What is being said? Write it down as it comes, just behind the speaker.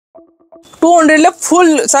200 full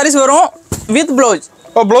sarees varum with blouse.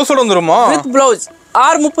 Oh, blouse oda vandruma? With blouse.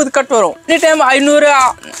 R 30 cut varum. Anytime 500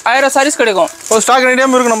 1000 sarees kedikum. Oh, stock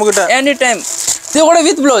anytime irukku namakita. Anytime. Idu kuda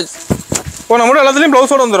with blouse. Oh, nammada ellathilum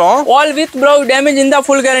blouse oda vandrum. All with blouse, damage in the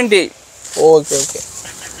full guarantee. Okay.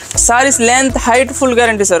 Sarees length, height full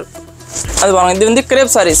guarantee sir. Adu vaanga idu vandu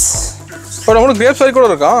crepe sarees. Oh, nammada crepe saree kuda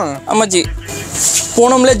iruka? Amaji.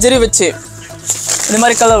 Poonamla jeri vechi. Indha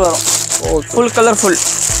mari color varum. Okay. Full colorful.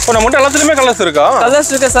 Oh, nammada ellathilum colors iruka? Colors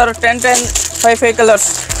irukku sir 10 5 colors.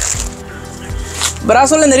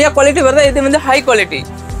 Brasso la neriya quality varudha, idu vandu high quality.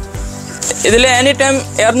 Idile any time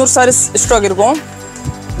 200 sarees stock irukum.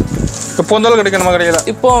 Ippo vandal kedikkum nama kadiyala.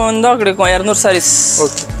 Ippo vandha kedikkum 200 sarees.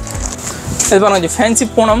 Okay. Idu paranga ji fancy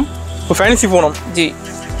poonam. Oh, fancy poonam. Ji.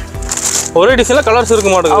 Ore design la colors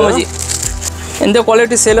irukku maadudhu. Ama ji. Indha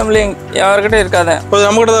quality Salem la yaarkitta irukadha. Oh,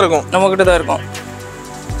 namakita da irukum. Namakita da irukum.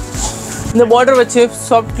 இந்த border வச்சு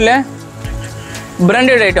சாஃப்ட்ல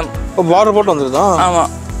branded item. ஓ border போட்டு வந்திருதா? ஆமா.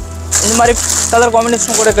 இந்த மாதிரி colour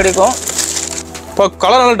combination கூட கிடைக்கும். இப்போ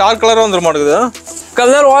colour நல்ல டார்க் கலரா வந்துற மாட்டேங்குது.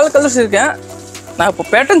 கலர் ஆல் கலர்ஸ் இருக்கு. நான் இப்போ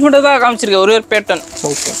பேட்டர்ன்ஸ் மட்டும் தான் காமிச்சிருக்கேன், ஒரு பேட்டர்ன்.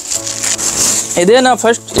 ஓகே. இதே நான்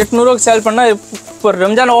ஃபர்ஸ்ட் 800 க்கு சேல் பண்ணா இப்போ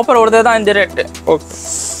ரம்ஜான் ஆஃபர் ஓடுதே தான் இந்த ரேட். ஓகே.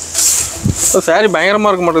 ஓ சாரி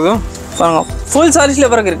பயங்கரமா இருக்க மாட்டேங்குது. பாருங்க ஃபுல்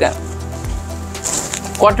சாரீஸ்ல வரக்கு இருக்கு.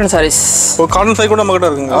 காட்டன் சாரீஸ். ஓ காட்டன் சாரி கூட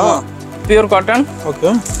நம்மகிட்ட இருக்குங்க. ஆமா. Pure cotton. Okay.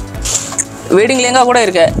 Wedding lehenga கூட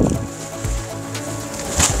இருக்கு.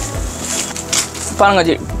 பாருங்க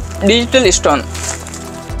ஜி டிஜிட்டல் ஸ்டோன்.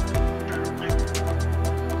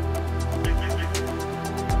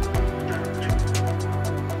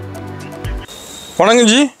 வணக்கம்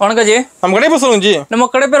ஜி. வணக்கம் ஜி. நம்ம கடை பேர் சொல்லுங்க ஜி. நம்ம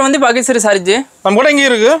கடை பேர் வந்து பாகிஸ்தானி சாரி ஜி. நம்ம கடை எங்க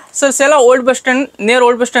இருக்கு? Sir Salem volt bus stand, near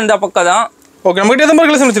volt bus stand தான் பக்கம் தான். ஓகே. நம்ம கிட்ட எந்த மாதிரி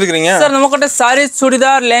கலெக்ஷன் வச்சிருக்கீங்க? சார் நம்ம கிட்ட சாரி,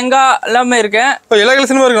 சுடிதார், லெஹங்கா எல்லாமே இருக்கு. இப்போ எல்லா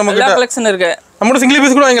கலெக்ஷனும் இருக்கு நம்ம கிட்ட. எல்லா கலெக்ஷன் இருக்கு. நம்ம சிங்கிள்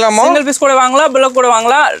பீஸ் கூட வாங்கலாமா? சிங்கிள் பீஸ் கூட வாங்கலாம், பல்க் கூட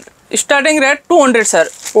வாங்கலாம். Starting rate 200 sir.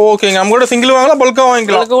 ஓகேங்க. நம்ம கூட சிங்கிள் வாங்கலாம், பல்கா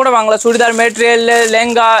வாங்கிக்கலாம். பல்க் கூட வாங்கலாம். சுடிதார் மெட்டீரியல்,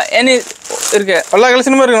 லெஹங்கா எனி இருக்கு. எல்லா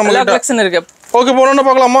கலெக்ஷனும் இருக்கு நம்ம கிட்ட. எல்லா கலெக்ஷன் இருக்கு. ஓகே போறோம்னா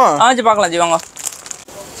பார்க்கலாமா? ஜி பார்க்கலாம் ஜி வாங்க.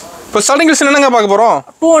 இப்போ ஸ்டார்டிங் கலெக்ஷன் என்னங்க பார்க்க போறோம்?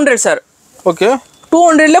 200 சார். ஓகே.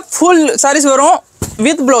 200 ல ஃபுல் sarees வரும்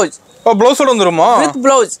வித் blouse. ஓ blouse ஓட வந்துருமா? With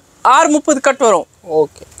blouse. R 30 கட் வரும்.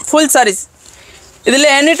 ஓகே. Full sarees. இதுல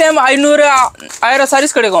எனி டைம் 500 1000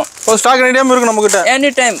 sarees கிடைக்கும். ஓ ஸ்டாக் எனி டைம் இருக்கு நம்ம கிட்ட.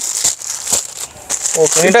 Any time.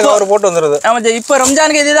 ஓகே. நீட்டா கவர் போட்டு வந்துருது. ஆமா ஜி. இப்போ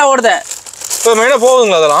ரம்ஜானுக்கு இதுதான் ஓடுது. இப்போ மேல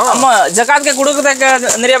போகுதுங்களா அதெல்லாம்? ஆமா. ஜகாத்க்கு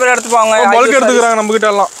கொடுக்கறதுக்கு நிறைய பேர் எடுத்துப்பாங்க. பல்க் எடுத்துக்கறாங்க நம்ம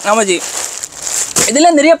கிட்ட எல்லாம். ஆமா ஜி. இதுல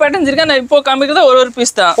நிறைய பேட்டர்ன்ஸ் இருக்கு. நான் இப்போ காமிக்கிறது ஒரு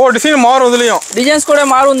பீஸ் தான். ஓ டிசைன் மாறும் இதுலயும். டிசைன்ஸ் கூட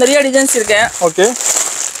மாறும், நிறைய டிசைன்ஸ் இருக்கு. ஓகே.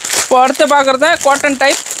 இப்போ அடுத்து பார்க்கறது காட்டன்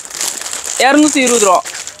டைப் 220 ரூபாய்.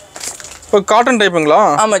 இப்போ காட்டன் டைப்புங்களா?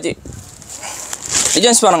 ஆமா ஜி.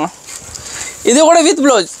 டிசைன்ஸ் பாருங்க. இது கூட வித்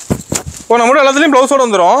ப்ளவுஸ். ஓ நம்ம எல்லாத்துலயும் ப்ளவுஸ் ஓட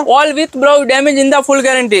வந்துரும். All with blouse, damage in the full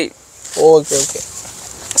guarantee. Okay.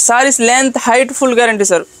 sarees length, height full guarantee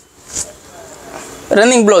sir.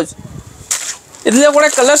 Running blouse. இதுல கூட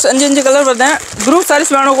கலர்ஸ் 5 கலர் வருது. குரூப்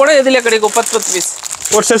sarees வேணும் கூட இதுல கிடைக்கும் 10 பீஸ்.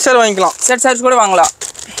 ஒரு செட் வாங்கிக்கலாம். செட் sarees கூட வாங்கலாம்.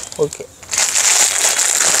 ஓகே.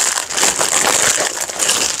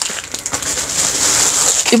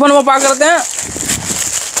 இப்போ நம்ம பார்க்கறது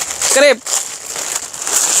கிரேப்.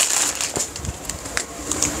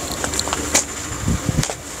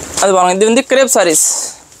 அது பாருங்க, இது வந்து கிரேப் sarees.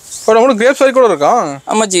 ஒரு நம்ம கிரேப் saree கூட இருக்கா?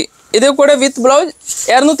 ஆமா ஜி. இது கூட வித் ப்ளவுஸ்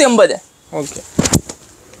 280. ஓகே.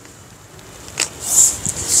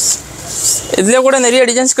 இதுல கூட நிறைய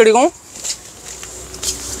டிசைன்ஸ் கிடைக்கும்.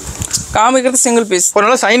 காமிக்கிறது சிங்கிள் பீஸ். ஒரு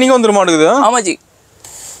நல்ல ஷைனிங்கா வந்துற மாட்டேங்குது. ஆமா ஜி.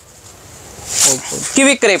 ஓகே.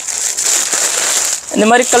 Kiwi grape. இந்த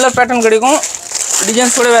மாதிரி கலர் பேட்டர்ன் கிடைக்கும்.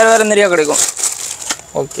 டிசைன்ஸ் கூட வேற நிறைய கிடைக்கும்.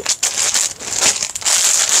 ஓகே.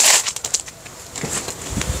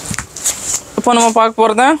 இப்போ நம்ம பார்க்க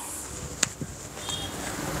போறது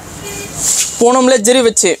பூனம்ல ஜெரி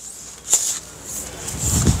வச்சு.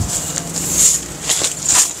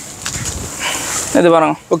 இது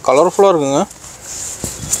பாருங்க. இப்போ கலர்ஃபுல்லா இருக்குங்க.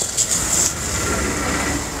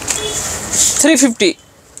 350.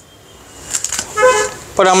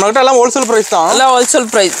 இப்போ நம்ம கிட்ட எல்லாம் ஹோல்சேல் பிரைஸ் தான். எல்லாம் ஹோல்சேல்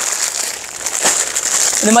பிரைஸ்.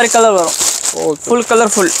 இந்த மாதிரி கலர் வரும். ஓகே. Full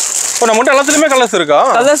colourful. இப்போ நம்ம கிட்ட எல்லாத்துலயுமே கலர்ஸ் இருக்கா?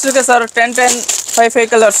 கலர்ஸ் இருக்கு சார். 10 5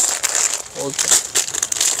 கலர்ஸ். ஓகே.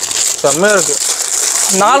 செம்மையா இருக்கு.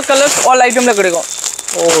 4 கலர்ஸ் ஆல் ஐட்டம்ல கிடைக்கும்.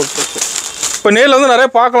 ஓகே. இப்போ நேர்ல வந்து நிறைய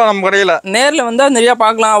பார்க்கலாம் நம்ம கடையில. நேர்ல வந்தா நிறைய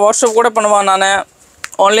பார்க்கலாம். வாட்ஸ்அப் கூட பண்ணுவான் நானே.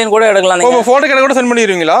 ஆன்லைன் கூட எடுக்கலாம் நீங்க. ஓ போட்டோ கூட சென்ட்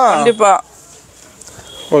பண்ணிடுவீங்களா? கண்டிப்பா.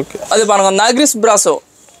 ஓகே. அது பாருங்க நாக்ரிஸ் பிராசோ.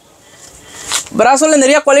 பிராசோல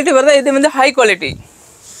நிறைய குவாலிட்டி வருது. இது வந்து ஹை குவாலிட்டி.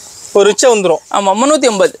 ஒரு ரிச்சா வந்துரும். ஆமா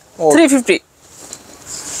 380. 350.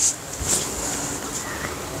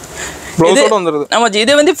 ப்ளவுஸோட வந்துருது. ஆமா ஜி,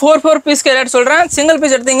 இது வந்து 4 பீஸ்க்கு ரேட் சொல்றேன். சிங்கிள்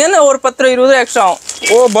பீஸ் எடுத்தீங்கன்னா ஒரு 10 20 எக்ஸ்ட்ரா ஆகும்.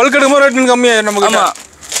 ஓ, பல்க் எடுக்கும்போது ரேட் கம்மியா நமக்கு. ஆமா.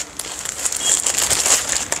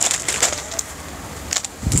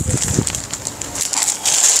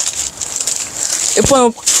 இப்போ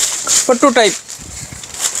பட்டு டைப்,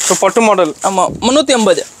 இப்போ பட்டு மாடல். ஆமா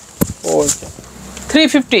 380. ஓகே.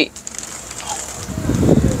 350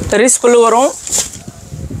 ரிஸ் பல்லு வரும்.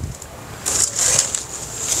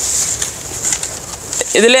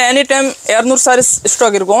 இதில் எனி டைம் 200 சாரீஸ்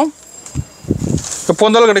ஸ்டாக் இருக்கும். இப்போ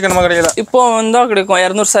வந்தாலும் கிடைக்கும் நம்ம கடையில். இப்போ வந்தால் கிடைக்கும்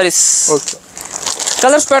 200 சாரீஸ். ஓகே.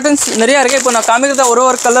 கலர்ஸ் பேட்டர்ன்ஸ் நிறையா இருக்குது. இப்போ நான் காமிக்கிறத ஒரு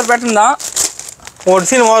கலர் பேட்டர்ன் தான். ஒரு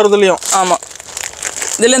டிசைன் மாறுதுலையும். ஆமாம்,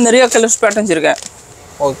 இதில் நிறைய கலர்ஸ் பேட்டர்ன்ஸ் இருக்கு.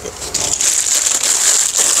 ஓகே.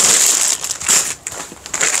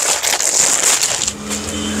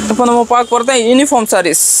 இப்போ நம்ம பார்க்க போகிறது யூனிஃபார்ம்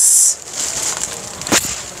சாரீஸ்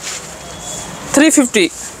 350.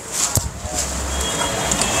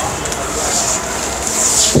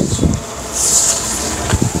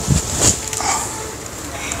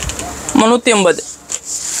 $380.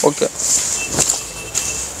 ஓகே.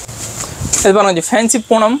 இது பாருங்க ஜி, ஃபேன்சி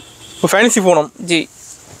பூனம். இப்போ ஃபேன்சி பூனம் ஜி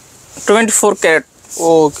 24 கேரட்.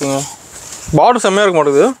 ஓகேங்க. பார்டர் செம்மையாக இருக்க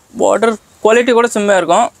மாட்டேங்குது. பார்டர் குவாலிட்டி கூட செம்மையாக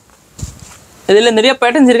இருக்கும். இதில் நிறைய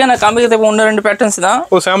பேட்டர்ன்ஸ் இருக்கு. நான் காமிக்கிறது இப்போ 1-2 பேட்டர்ன்ஸ் தான்.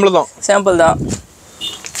 ஓ, சாம்பிள் தான். சாம்பிள் தான்.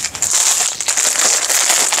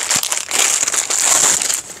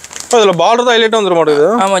 அதில் பார்டர் தான் ஹைலைட்டாக வந்துட மாட்டேங்குது.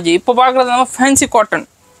 ஆமாம் ஜி, இப்போ பார்க்குறது நம்ம ஃபேன்சி காட்டன்.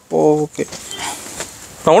 ஓகே.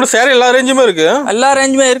 நம்மளோட சேரீ எல்லா ரேஞ்சுமே இருக்கு. எல்லா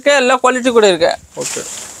ரேஞ்சுமே இருக்கு, எல்லா குவாலிட்டி கூட இருக்கு. ஓகே.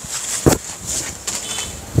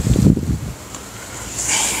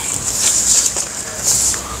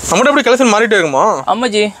 நம்மகிட்ட எப்படி கலெக்ஷன் மாறிட்டே இருக்குமா?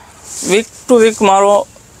 ஆமாம் ஜி, வீக் டு வீக் மாறும்.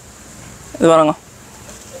 இது பாருங்க,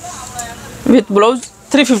 வித் ப்ளவுஸ்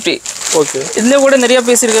 350. ஓகே. இதில் கூட நிறைய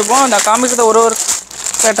பீஸ் இருக்கு. இப்போ நான் காமிக்கிறது ஒரு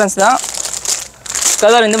பேட்டர்ன்ஸ் தான்.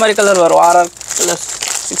 கலர் இந்த மாதிரி கலர் வரும். 6 கலர்ஸ்,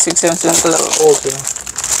 6 6 7 7 கலர் வரும். ஓகே.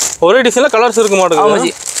 ஒரே டிசைனில் கலர்ஸ் இருக்க மாட்டேங்குது. ஆமாம்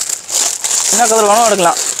ஜி, என்ன கலர் வேணும்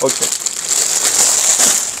எடுக்கலாம். ஓகே.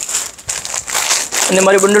 இந்த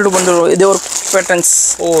மாதிரி பண்டில் டு பண்டில் இது ஒரு பேட்டர்ன்ஸ்.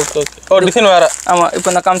 ஓகே. ஓகே. ஒரு டிசைன் வேறு. ஆமாம், இப்போ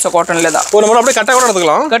இந்த காமிச்ச காட்டன்லேயே தான். ஒரு முறை அப்படியே கட்டை கூட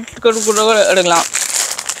எடுத்துக்கலாம். கட் கூட எடுக்கலாம்.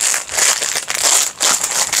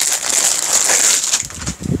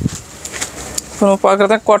 இப்போ நம்ம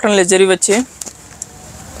பார்க்குறத காட்டனில் ஜெரி வச்சு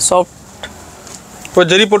சாஃப்ட். இப்போ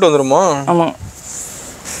ஜெரி போட்டு வந்துடுமா? ஆமாம்.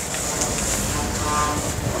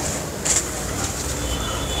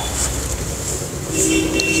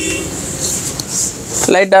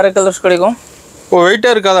 லைட் டார்க் கலர்ஸ் கிடைக்கும். ஓ,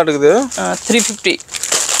 வெயிட்டாக இருக்காதா எடுக்குது? 350.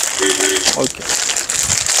 ஓகே.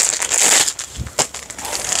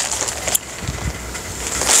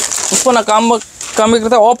 இப்போ நான்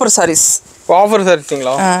காமிக்கிறத ஆஃபர் சாரீஸ். ஆஃபர்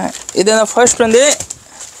சாரீஸுங்களா? இது நான் ஃபர்ஸ்ட் வந்து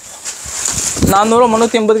 400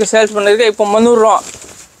 380க்கு சேல்ஸ் பண்ணியிருக்கேன். இப்போ 300 ரூபா.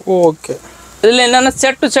 ஓகே. இதில் என்னென்னா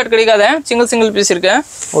செட் டு செட் கிடைக்காத, சிங்கிள் பீஸ் இருக்கு.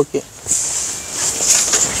 ஓகே.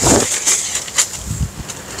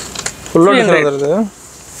 ஃபுல்லாக டிசைன் வருது.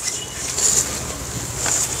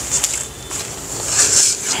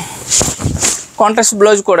 கான்ட்ராஸ்ட்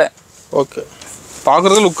ப்ளவுஸ் கூட. ஓகே.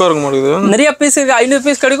 பார்க்குறது லுக்காக இருக்க மாட்டேங்குது. நிறைய பீஸ் இருக்குது. 500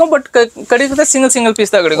 பீஸ் கிடைக்கும். பட் கிடைக்கிறத சிங்கிள்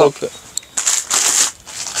பீஸ் தான் கிடைக்கும். ஓகே.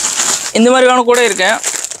 இந்த மாதிரி வேணும் கூட இருக்கேன்.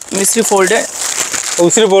 Mystery fold.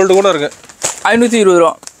 உசிரி ஃபோல்டு கூட இருக்கு. 520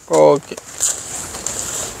 ரூபா. ஓகே.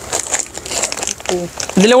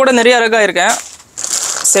 இதில் கூட நிறைய ரகா இருக்கேன்.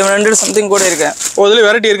 700 சம்திங் கூட இருக்கேன். ஓ, இதில்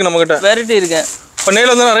வெரைட்டி இருக்குது நம்மக்கிட்ட. வெரைட்டி இருக்கு. இப்போ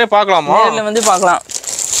நேரில் வந்து நிறைய பார்க்கலாமா? நேரில் வந்து பார்க்கலாம்.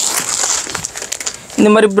 இந்த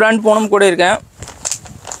மாதிரி பிராண்ட் பூனம் கூட இருக்கேன்.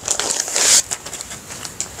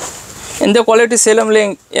 எந்த குவாலிட்டி சேலம்ல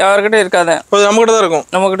யார்கிட்ட இருக்காது. நம்மக்கிட்ட தான் இருக்கும்.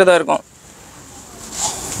 நம்மக்கிட்ட தான் இருக்கும்.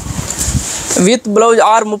 வித் ப்ளவுஸ்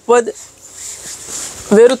 630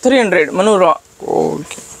 வெறும் 300 300 ரூபா.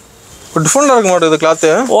 ஓகே. டிஃப்ரெண்டாக இருக்க மாட்டேங்குது கிளாத்து.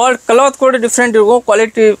 கிளாத் கூட டிஃப்ரெண்ட் இருக்கும்.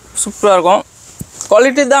 குவாலிட்டி சூப்பராக இருக்கும்.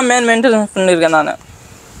 குவாலிட்டி தான் மெயின்டைன் பண்ணியிருக்கேன் நான்.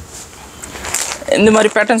 இந்த மாதிரி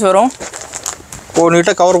பேட்டர்ன்ஸ் வரும். ஓ,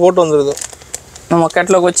 நீட்டாக கவர் போட்டு வந்துடுது நம்ம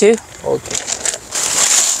கேட்லாக் வச்சு. ஓகே.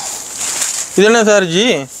 இது என்ன சார் ஜி?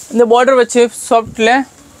 இந்த பார்டர் வச்சு சாஃப்ட்டில்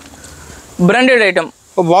பிராண்டட் ஐட்டம்.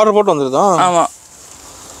 ஓ, பார்டர் போட்டு வந்துடுதா? ஆமாம்.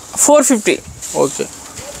 450. ஓகே.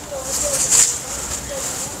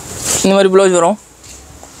 இந்த மாதிரி ப்ளவுஸ் வரும்.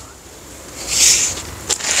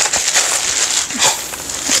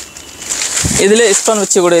 இதில் ஸ்டோன்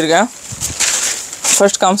வச்சு கூட இருக்கேன்.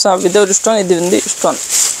 ஃபர்ஸ்ட் காம்சா வித்தவுட் ஸ்டோன், இது வந்து ஸ்டோன்.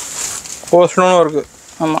 ஓ, ஸ்டோனும் இருக்குது.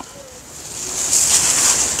 ஆமாம்.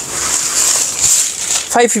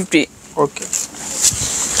 550. ஓகே.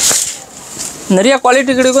 நிறைய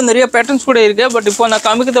குவாலிட்டி கிடைக்கும். நிறைய பேட்டர்ன்ஸ் கூட இருக்குது. பட் இப்போ நான்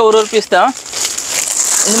காமிக்கிறது ஒரு பீஸ் தான்.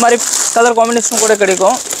 இந்த மாதிரி கலர் காம்பினேஷன் கூட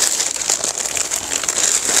கிடைக்கும்.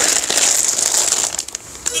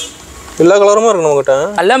 எல்லா கலருமா இருக்கு நம்மகிட்ட.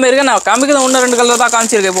 எல்லாமே இருக்கு. நான் காமிக்கிறது ஒன்று 2 கலர் தான்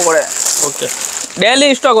காமிச்சிருக்கேன் இப்போ கூட. ஓகே. டெய்லி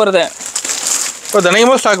ஸ்டாக் வருது. இப்போ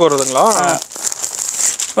தினமும் ஸ்டாக் வருதுங்களா?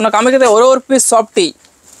 இப்போ நான் காமிக்கிறது ஒரு பீஸ் சாஃப்டி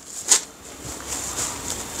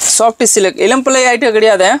சில்க். இளம்பிள்ளை ஐட்டம்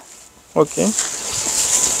கிடையாது. ஓகே.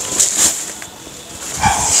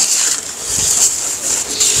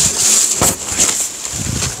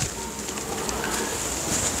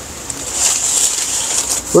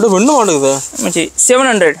 விட வெண்ணு மாட்டுக்குது.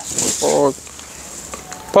 700. ஓகே.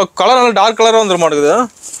 இப்போ கலர் நல்லா டார்க் கலராக வந்துட மாட்டேங்குது.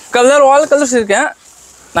 கலர் ஆல் கலர்ஸ் இருக்கேன்.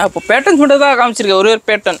 நான் இப்போ பேட்டர்ன்ஸ் மட்டும் தான் காமிச்சிருக்கேன். ஒரு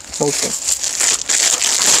பேட்டர்ன். ஓகே.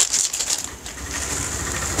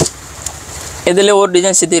 இதில் ஒரு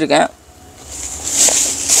டிசைன் சித்திருக்கேன்.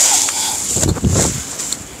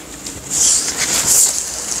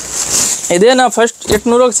 இதே நான் ஃபர்ஸ்ட்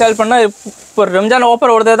 800 சேல் பண்ணால் இப்போ ரம்ஜான்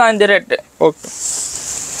ஆஃபர் ஓடுறதே தான் இந்த rate. Okay.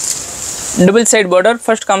 Double side border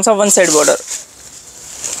first comes of 1 side border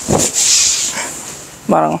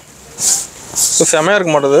பாருங்க. செமையா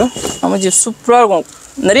இருக்க மாட்டது. ஆமா ஜி சூப்பரா இருக்கும்.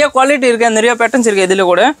 நிறைய குவாலிட்டி இருக்கு, நிறைய பேட்டர்ன்ஸ் இருக்கு இதுல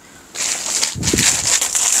கூட.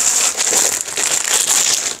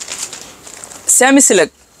 Semi silk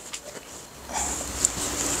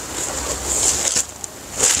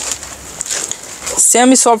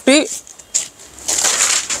semi softy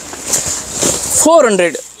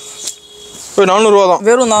 400. இப்போ 400 ரூபாய் தான்.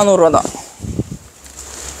 வெறும் 400 ரூபாய் தான்.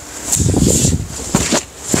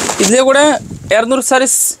 இதுல கூட 200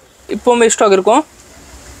 sarees இப்போமே ஸ்டாக் இருக்கும்.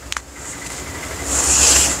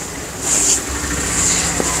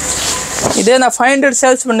 இதே நான் 500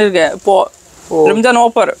 சேல்ஸ் பண்ணிருக்கேன் இப்போ ரம்ஜான்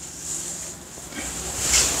ஆஃபர்.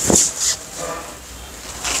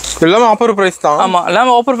 எல்லாமே ஆஃபர் பிரைஸ் தான். ஆமா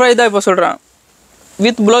எல்லாமே ஆஃபர் பிரைஸ் தான் இப்போ சொல்றேன்.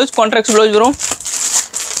 வித் ப்ளவுஸ் கான்ட்ராக்ட் ப்ளவுஸ் வரும்.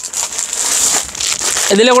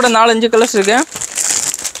 இதுல கூட 4-5 கலர்ஸ் இருக்கு.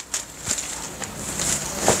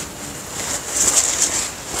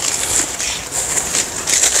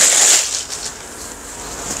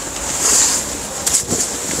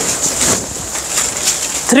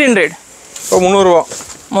 $300. இப்போ 300 ரூபாய்.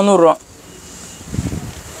 300 ரூபாய்.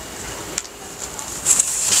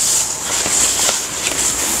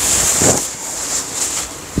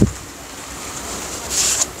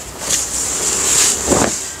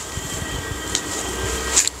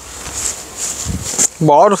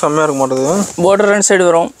 பார்டர் செம்மையா இருக்க மாட்டது. பார்டர் 2 சைடு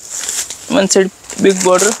வரும். 1 சைடு பிக்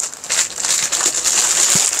பார்டர்.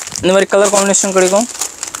 இந்த மாதிரி கலர் காம்பினேஷன் கிடைக்கும்.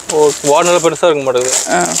 ஓ பார்டர் நல்லா பெருசா இருக்க மாட்டது.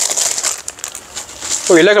 ஓ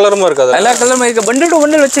எல்லா கலருமா இருக்காது. எல்லா கலருமே இருக்கு. பண்டில் டு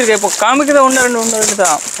பண்டில் வச்சிருக்கேன். இப்போ காமிக்கிறது 1-2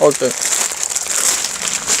 தான். ஓகே.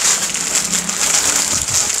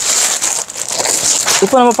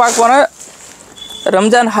 இப்போ நம்ம பார்க்க போற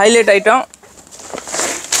ரம்ஜான் ஹைலைட் ஐட்டம்.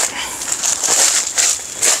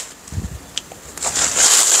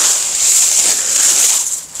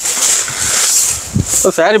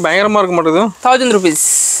 சாரி பயங்கரமா இருக்க மாட்டது. 1000 rupees.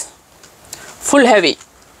 Full heavy.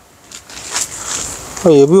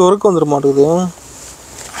 Heavy work வந்துட மாட்டேங்குது.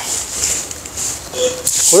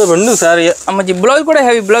 ஒரே ரெண்டு சாரி. ஆமா ஜி ப்ளவுஸ் கூட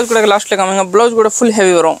ஹெவி. ப்ளவுஸ் கூட லாஸ்ட்ல காமிங்க. ப்ளவுஸ் கூட ஃபுல்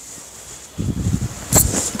ஹெவி வரும்.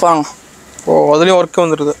 பாருங்க. ஓ அதுலயும் ஒர்க்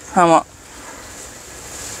வந்துருது. ஆமா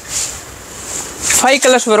 5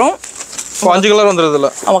 கலர்ஸ் வரும். 5 கலர் வந்துருதுல.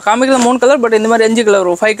 ஆமா காமிக்கிறது 3 கலர் பட் இந்த மாதிரி 5 கலர்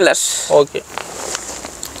வரும். 5 கலர்ஸ். ஓகே.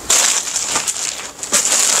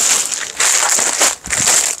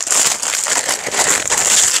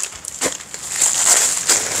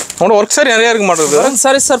 உங்களோட ஒர்க் சாரி நிறைய இருக்க மாட்டேங்குது. ஒர்க்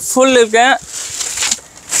சாரீஸ் சார் ஃபுல் இருக்கு.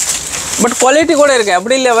 பட் குவாலிட்டி கூட இருக்கு.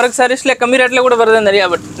 அப்படி இல்லை ஒர்க் சாரீஸ்ல கம்மி ரேட்ல கூட வருது நிறைய.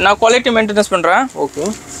 பட் நான் குவாலிட்டி மெயின்டெனன்ஸ் பண்றேன். ஓகே.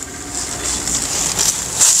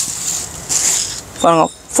 பாருங்க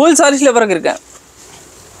ஃபுல் சாரீஸ்ல ஒர்க் இருக்கு.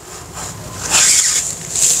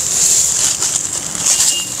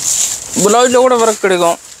 ப்ளவுஸ்ல கூட ஒர்க்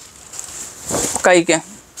கிடைக்கும் கைக்கு.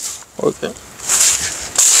 Okay.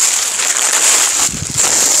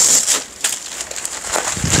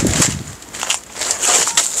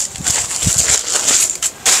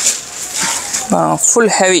 full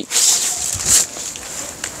heavy.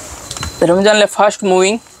 Ramzan fast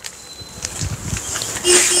moving.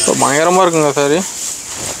 तो பயங்கரமா இருக்குங்க சாரி.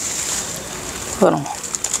 பாருங்க.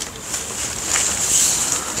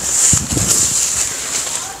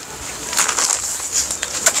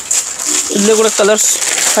 இதுல கூட கலர்ஸ்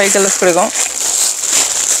 5 கலர்ஸ் கிடைக்கும்.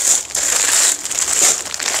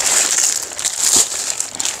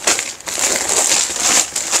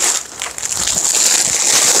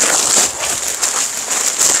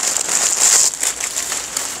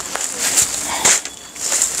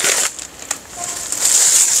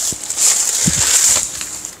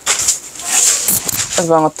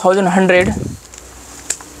 about 1100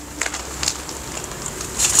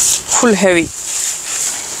 full heavy.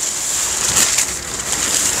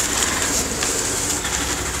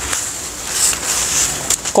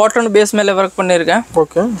 Cotton base மேலே ஒர்க் பண்ணியிருக்கேன்.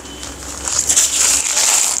 ஓகே.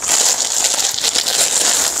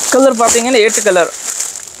 கலர் பார்த்தீங்கன்னா 8 கலர்.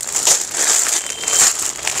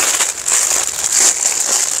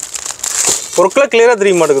 பொருட்களை கிளியராக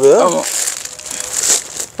தெரிய மாட்டேங்குது.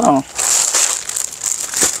 ஆமாம்.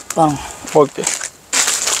 ஓகே.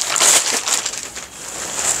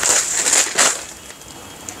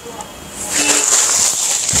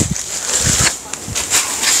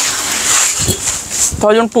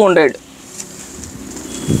 $1,200.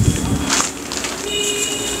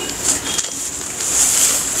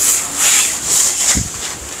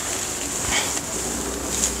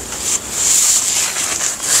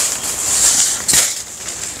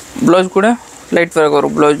 ब्लाउज கூட லைட் वर्क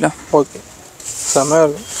வரும் ब्लाउजல. ஓகே. செமையா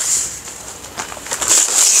இருக்கு.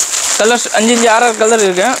 கலர்ஸ் 5 6 கலர்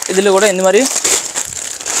இருக்கு. இதுல கூட இந்த மாதிரி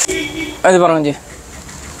அது பாருங்க G.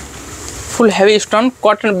 Full heavy stone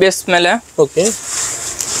cotton base மேல. ஓகே.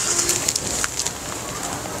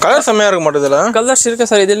 கலர் செமையா இருக்க மாட்டேதுல. கலர்ஸ் இருக்கு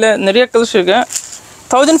சார். இதுல நிறைய கலர்ஸ் இருக்கு.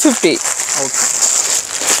 1050. ஓகே.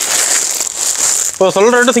 இப்போ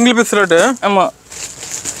சொல்ற ரேட் சிங்கிள் பீஸ் ரேட். ஆமா.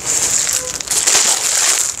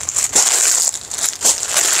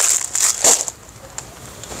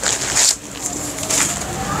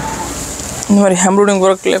 இந்த மாதிரி எம்ப்ராய்டிங்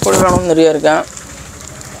ஒர்க்ல கூட வேணும் நிறைய இருக்கு.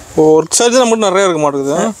 ஒர்க் சார்ஜ் நமக்கு நிறைய இருக்க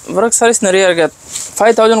மாட்டேங்குது. ஒர்க் சாரீஸ் நிறைய இருக்கு.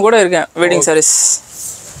 5000 கூட இருக்கு வெட்டிங் சாரீஸ்.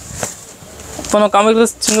 இப்போ நான்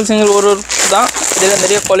காமிக்கிறது சிங்கிள் ஒரு தான். இதில்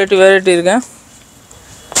நிறைய குவாலிட்டி வெரைட்டி இருக்கு.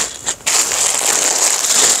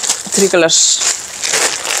 3 கலர்ஸ்.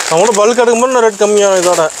 நம்மளோட பல்க் எடுக்கும்போது ரேட் கம்மியான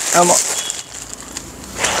இதோட. ஆமாம்.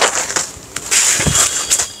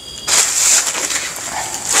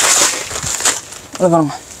 அது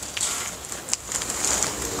பாருங்க.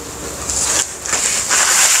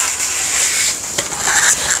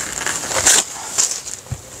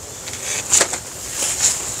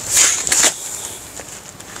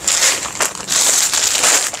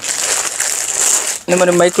 இந்த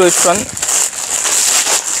மாதிரி மைக்ரோ ஸ்டோன்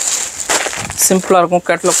சிம்பிளாக இருக்கும்.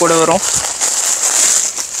 கேட்டில் கூட வரும்.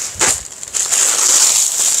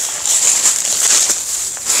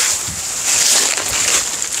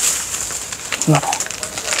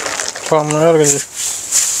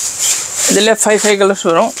 இதில் 5 கலர்ஸ்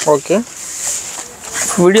வரும். ஓகே.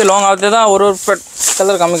 வீடியோ லாங் ஆகுது தான் ஒரு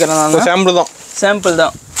கலர் காமிக்கிறேன் நான். சாம்பிள் தான். சாம்பிள்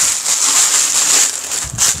தான்.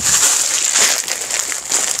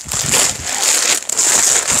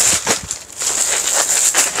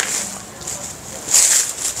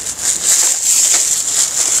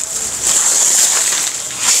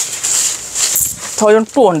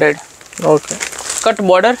 $1,200. ओके. Cut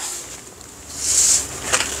border.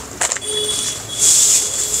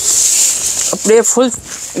 அப்படியே full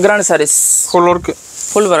grand saris. Full work.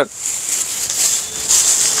 Full work.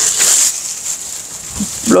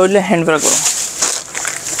 ப்ளவுஸில் ஹேண்ட் ஒர்க் வரும்.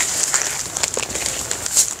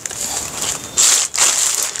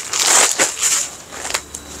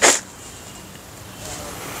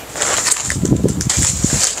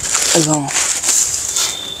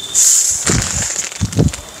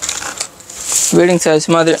 वेडिंग साइज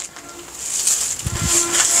मादे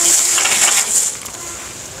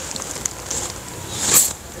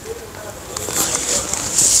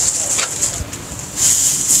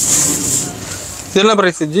कितना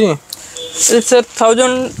प्राइस है जी? It's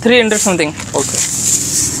 1300 something. ओके.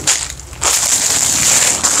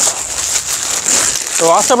 तो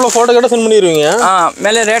வாட்ஸ்அப்ல போட்டோ கூட சென்ட் பண்ணிடுவீங்க?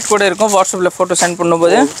 மேலே ரேட் கூட இருக்கும். வாட்ஸ்அப்ல போட்டோ சென்ட்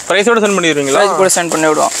பண்ணும்போது பிரைஸோட சென்ட் பண்ணிடுவீங்களா? பிரைஸ் கூட சென்ட் பண்ணி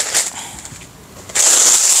விடுவோம்.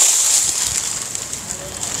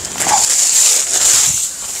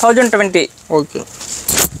 $1,020. ஓகே.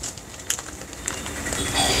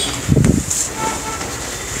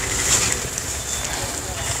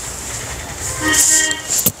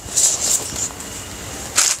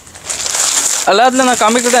 எல்லாத்துல நான்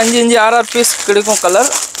காமிக்கிறது 5 6 பீஸ் கிடைக்கும் கலர்.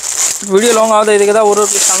 வீடியோ லாங் ஆகுது, இதுக்கு தான் ஒரு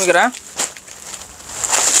பீஸ் காமிக்கிறேன்.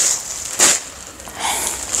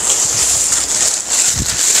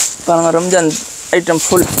 பாருங்க ரம்ஜான் ஐட்டம்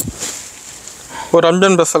ஃபுல். ஒரு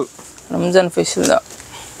ரம்ஜான் ஸ்பெஷல். ரம்ஜான் ஸ்பெஷல் தான்.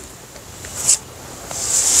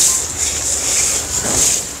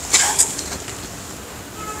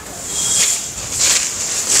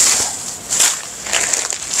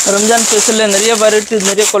 रमजान स्पेशल நிறைய வெரைட்டி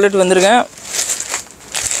நிறைய குவாலிட்டி வந்திருக்கேன்.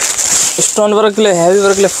 ஸ்டோன் ஒர்க்ல ஹெவி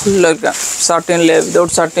ஒர்க்ல ஃபுல் இருக்கு. சாட்டின்ல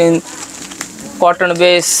வித்அவுட் சாட்டின் காட்டன்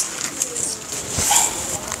பேஸ்.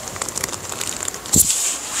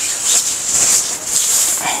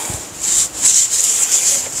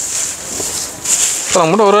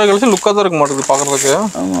 நம்மளோட ஒரு கலெக்ஷன் லுக்கா தான் இருக்க மாட்டேங்குது பார்க்கிறதுக்கு.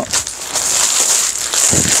 ஆமா.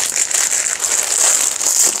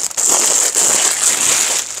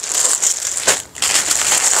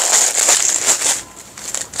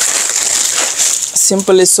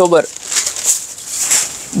 simple is sober.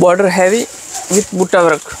 Border heavy with butta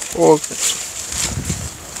work. Okay.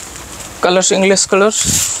 Colors English colors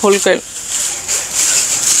full color.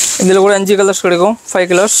 இதில் கூட 5 கலர்ஸ் கிடைக்கும், 5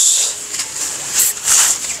 கலர்ஸ்.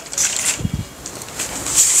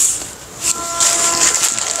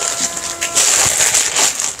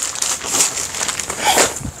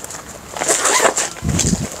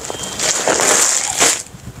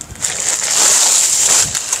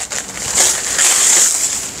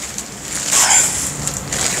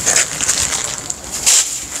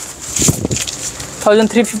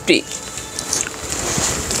 $1,350.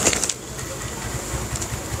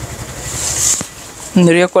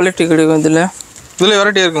 நிறைய குவாலிட்டி கிடைக்கும் இதில். இதில்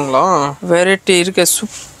வெரைட்டி இருக்குங்களா? வெரைட்டி இருக்கு,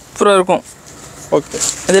 சூப்பராக இருக்கும். ஓகே.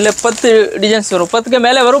 இதில் 10 டிசைன்ஸ் வரும், 10க்கு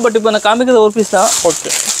மேலே வரும். பட் இப்போ நான் காமிக்கிறது ஒரு பீஸ் தான்.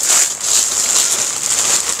 ஓகே.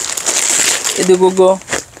 இது குகோ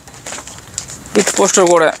வித்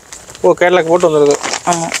போஸ்டர் கூட. ஓ, கேட்லாக் போட்டு வந்துடுது.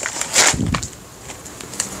 ஆமாம்.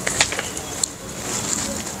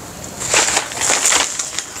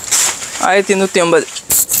 $1,250.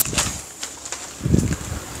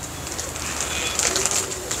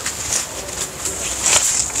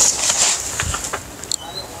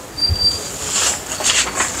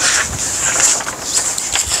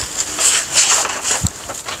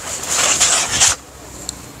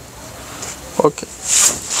 ஓகே.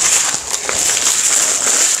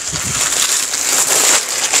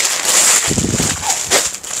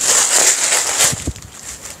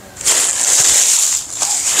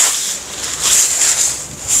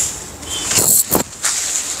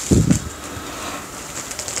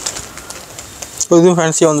 இதுவும்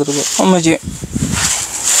ஃபேன்சியாக வந்துருக்கு. ஆமாம் ஜி.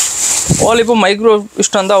 ஆல் இப்போ மைக்ரோ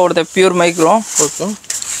இஷ்டம் தான் ஓடுது, பியூர் மைக்ரோ. ஓகே.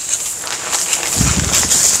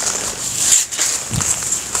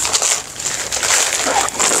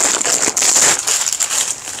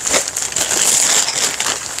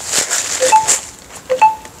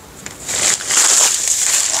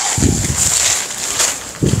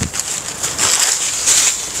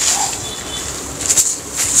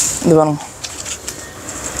 இது பாருங்க.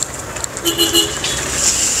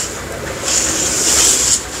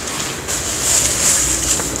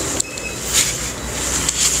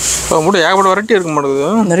 மட்டும் ஏகப்பட்ட வெரைட்டி இருக்க மாட்டேங்குது.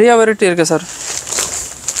 நிறையா வெரைட்டி இருக்குது சார்.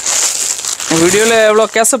 வீடியோவில் எவ்வளோ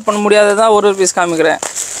கேஷப் பண்ண முடியாததான் ஒரு பீஸ் காமிக்கிறேன்.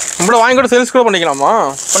 நம்மள வாங்கி கூட சேல்ஸ் கூட பண்ணிக்கலாமா?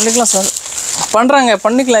 பண்ணிக்கலாம் சார், பண்ணுறாங்க.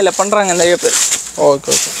 பண்ணிக்கலாம், இல்லை பண்ணுறாங்க நிறைய பேர்.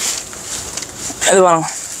 Okay okay. இது பாருங்க.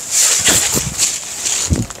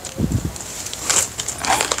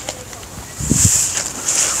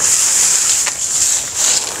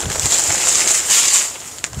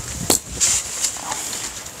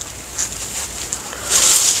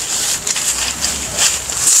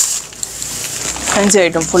 Fancy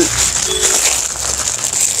item full.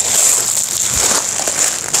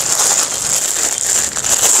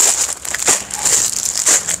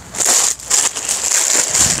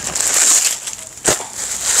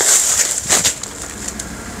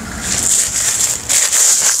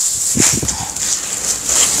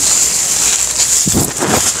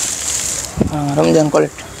 Ramzan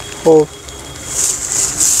quality. ஓ,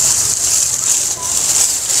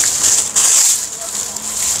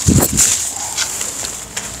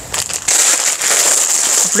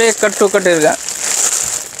 அப்படியே கட் டு கட் இருக்கேன்.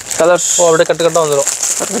 கலர்ஸ் அப்படியே கட்டு கட்டாக வந்துடும்.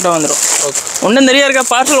 கரெக்டாக வந்துடும். ஓகே. இன்னும் நிறையா இருக்கா,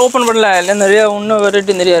 பார்சல் ஓப்பன் பண்ணல. இல்லை நிறையா இன்னும்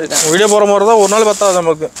வெரைட்டி நிறையா இருக்கேன். வீடியோ போகிற மாதிரி தான் ஒரு நாள் பத்தாது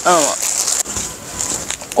நமக்கு. ஆமாம்.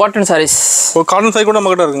 காட்டன் சாரீஸ். ஓ, காட்டன் சாரி கூட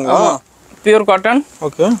நம்மக்கிட்ட இருக்குங்களா? Pure cotton.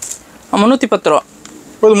 ஓகே. 310 ரூபா.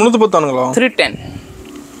 இது 310 310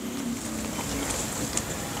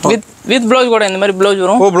 வித் ப்ளவுஸ் கூட. இந்த மாதிரி ப்ளவுஸ்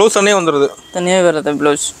வரும். ஓ, ப்ளவுஸ் தனியாக வந்துடுது. தனியாக வருது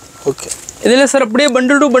ப்ளவுஸ். ஓகே. இதில் சார் அப்படியே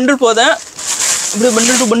பண்டில் டு பண்டில் போதேன். அப்படியே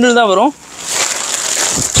பண்டில் டு பண்டில் தான் வரும்.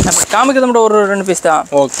 நம்ம காமிக்கிறது மட்டும் ஒரு 2 பீஸ் தான்.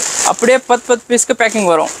 ஓகே. அப்படியே 10 பீஸ்க்கு பேக்கிங்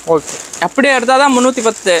வரும். ஓகே. அப்படியே எடுத்தால் தான்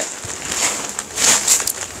 310.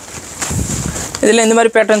 இதில் இந்த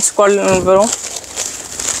மாதிரி பேட்டர்ன்ஸ் வரும்.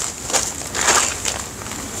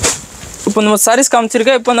 இப்போ நம்ம சாரீஸ்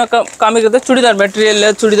காமிச்சிருக்கேன். இப்போ நான் காமிக்கிறது சுடிதார் மெட்டீரியல்.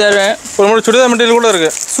 சுடிதார் மெட்டீரியல் கூட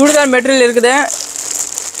இருக்குது. சுடிதார் மெட்டீரியல் இருக்குது.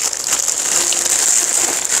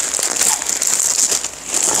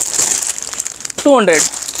 $200.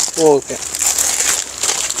 ஓகே.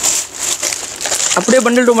 அப்படியே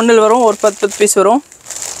பண்டில் டு பண்டில் வரும். ஒரு 10 பீஸ் வரும்.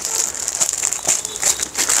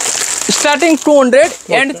 ஸ்டார்டிங் 200,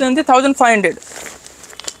 எண்ட் வந்து 1500.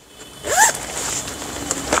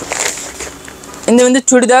 இந்த வந்து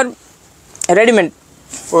சுடிதார் ரெடிமேட்.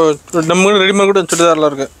 ஓ, நம்ம ரெடிமேட் கூட சுடிதார்லாம்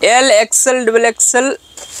இருக்கு. L, XL, XXL,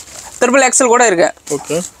 XXL கூட இருக்கு.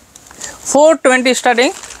 ஓகே. 420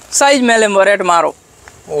 ஸ்டார்டிங். சைஸ் மேலே ரேட் மாறும்.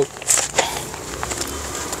 ஓகே.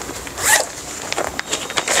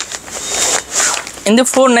 இந்த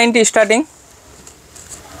 490 ஸ்டார்டிங்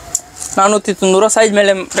 490 சைஸ்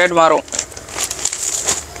மேலே ரேட் மாறும்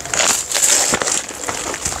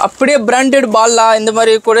அப்படியே பிராண்டட் பால்லா இந்த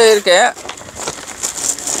மாதிரி கூட இருக்கு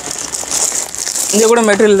இந்த கூட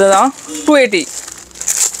மெட்டீரியல் தான் 280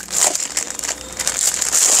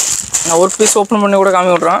 நான் ஒரு பீஸ் ஓப்பன் பண்ணி கூட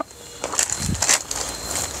காமி விட்றேன்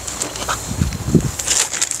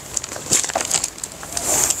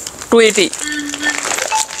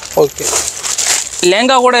ஓகே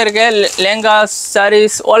லெங்கா கூட இருக்கு லெங்கா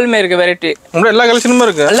சாரீஸ் ஆல்மே இருக்கு வெரைட்டி நம்ம எல்லா கலெக்ஷனுமே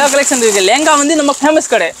இருக்கு எல்லா கலெக்ஷன் இருக்கு லெங்கா வந்து நம்ம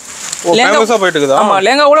ஃபேமஸ் கடை ஃபேமஸா போயிட்டு இருக்குதா ஆமா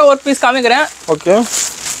லெங்கா கூட ஒரு பீஸ் காமிக்கிறேன் ஓகே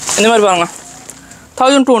இந்த மாதிரி பாருங்க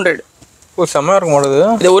 1200 ஓ செமையா இருக்கு மாடது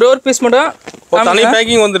இது ஒரு பீஸ் மட்டும் தனி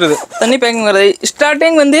பேக்கிங் வந்துருது தனி பேக்கிங் வருது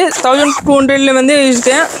ஸ்டார்டிங் வந்து 1200 ல வந்து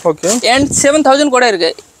இருக்கு ஓகே and 7000 கூட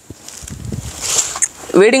இருக்கு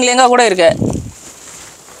வெட்டிங் லெங்கா கூட இருக்கு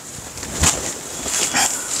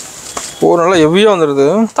ஓ நல்லா ஹெவியா வந்துருது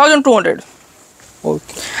 1200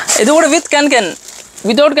 ஓகே இது கூட வித் கேன்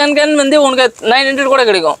வித்அவுட் கேன் வந்து உங்களுக்கு 900 கூட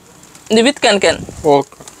கிடைக்கும் இந்த வித் கேன்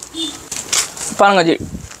ஓகே பாருங்க G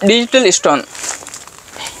digital stone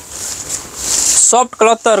soft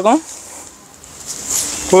cloth தான் இருக்கும்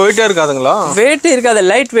வெயிட்டா இருக்காதுங்களா வெயிட் இருக்காது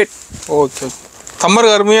லைட் வெயிட் ஓகே சம்மர்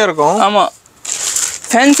அருமையா இருக்கும் ஆமா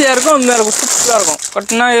ஃபேன்சியா இருக்கும் மேல சூப்பரா இருக்கும்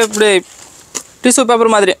கட்டினா இப்படி டிஷ்யூ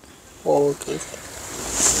பேப்பர் மாதிரி ஓகே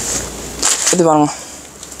இது பாருங்க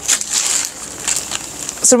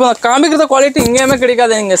சில காமிக்கிற குவாலிட்டி எங்கேயுமே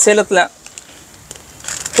கிடைக்காது இங்கே சேலத்தில்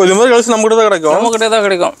இது மாதிரி கழிச்சு நம்ம கிட்ட தான் கிடைக்கும் நம்ம கிட்ட தான்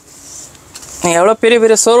கிடைக்கும் நீங்கள் எவ்வளோ பெரிய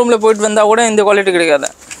பெரிய ஷோரூமில் போயிட்டு வந்தால் கூட இந்த குவாலிட்டி கிடைக்காது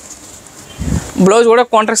ப்ளவுஸ் கூட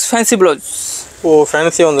கான்ட்ராக்ட் ஃபேன்சி ப்ளவுஸ் ஓ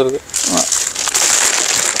ஃபேன்சியாக வந்துடுது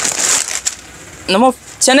நம்ம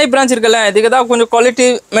சென்னை பிரான்ச் இருக்குல்ல இதுக்கு தான் கொஞ்சம் குவாலிட்டி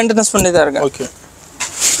மெயின்டெனன்ஸ் பண்ணி தான் இருக்கேன் ஓகே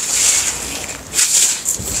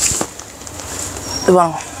இது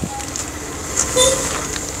வாங்க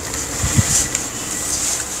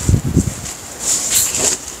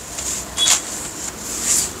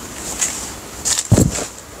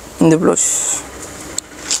இந்த ப்ளவுஸ்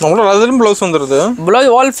நம்மளோட அதுலேயும் ப்ளவுஸ் வந்துடுது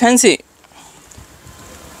blouse all fancy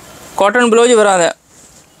cotton blouse வராது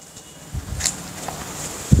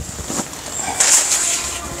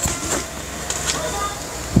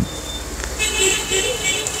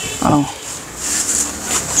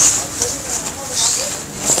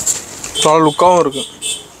நல்லா லுக்காகவும் இருக்கு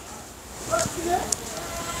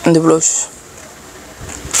இந்த ப்ளவுஸ்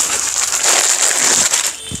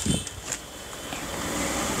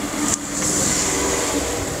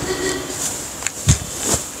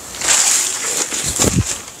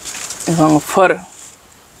ஃபர்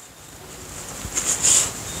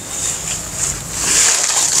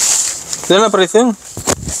இது என்ன ப்ரைஸு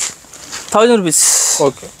 1000 rupees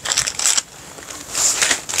ஓகே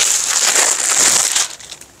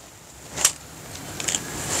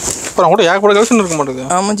அப்புறம் கூட ஏகப்பட்ட கலெக்ஷன் இருக்க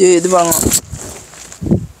மாட்டேங்குது ஆமாம் ஜி இது பாருங்க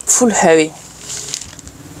ஃபுல் ஹெவி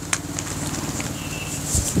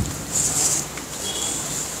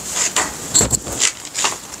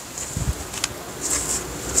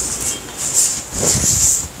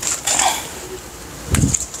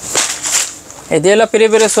இதெல்லாம் பெரிய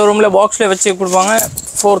பெரிய ஷோரூமில் பாக்ஸில் வச்சு கொடுப்பாங்க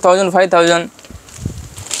 4000 5000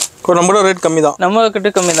 நம்மளோட ரேட் கம்மி தான் நம்ம கிட்ட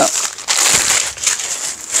கம்மி தான்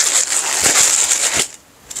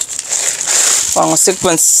வாங்க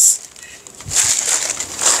சீக்வன்ஸ்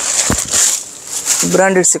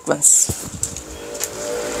பிராண்டட் சீக்வன்ஸ்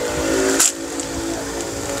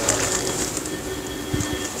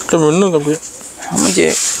இன்னும் கம்மி ஆமாம் ஜி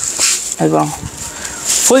அது வாங்க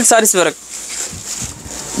ஃபுல் சாரீஸ் ஒர்க்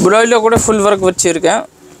ப்ளவுஸில் கூட ஃபுல் ஒர்க் வச்சுருக்கேன்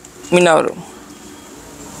மீனா வரும்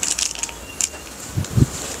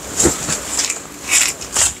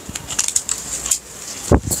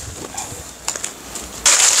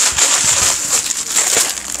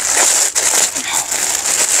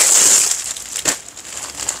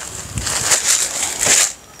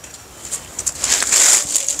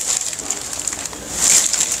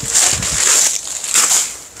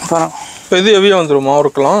இது ஹெவியாக வந்துடுமா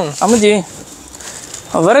ஒர்க்கெலாம் ஆமாம் ஜி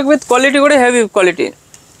वर्क विथ क्वालिटी ಕೂಡ ಹೆವಿ ಕ್ವಾಲಿಟಿ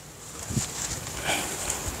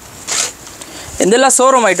ಇದೆಲ್ಲ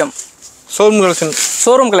ಶೋರೂಮ್ ಐಟಮ್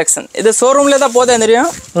ಶೋರೂಮ್ ಕಲೆಕ್ಷನ್ ಇದು ಶೋರೂಮ್ ಲೇದ போதே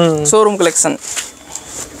தெரியும் ಶೋರೂಮ್ ಕಲೆಕ್ಷನ್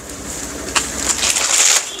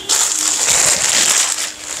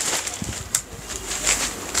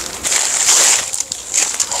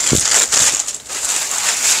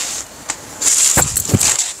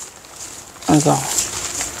ಅಂತ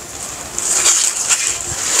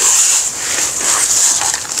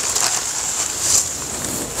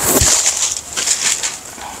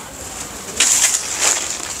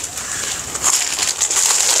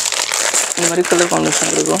மாதிரி கலர்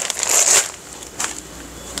காம்பினேஷன் இருக்கும்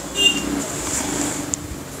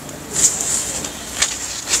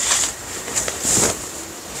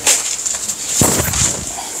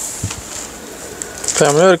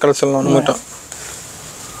செமையாக ஒரு கலெக்ஷன் நம்மகிட்ட.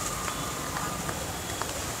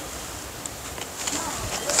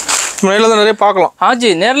 நேரில் வந்து நிறைய பார்க்கலாம். ஆஜி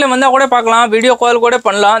நேரில் வந்தால் கூட பார்க்கலாம், வீடியோ கால் கூட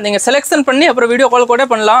பண்ணலாம். நீங்கள் செலெக்ஷன் பண்ணி அப்புறம் வீடியோ கால் கூட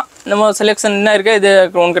பண்ணலாம். நம்ம செலெக்ஷன் என்ன இருக்குது இது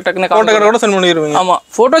உங்களுக்கு டக்குன்னு ஃபோட்டோ கூட சென்ட் பண்ணிடுவீங்க. ஆமாம்,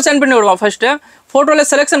 ஃபோட்டோ சென்ட் பண்ணி விடுவோம். ஃபஸ்ட்டு ஃபோட்டோவில்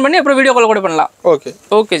செலெக்ஷன் பண்ணி அப்புறம் வீடியோ கால் கூட பண்ணலாம். Okay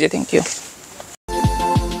okay G, thank you.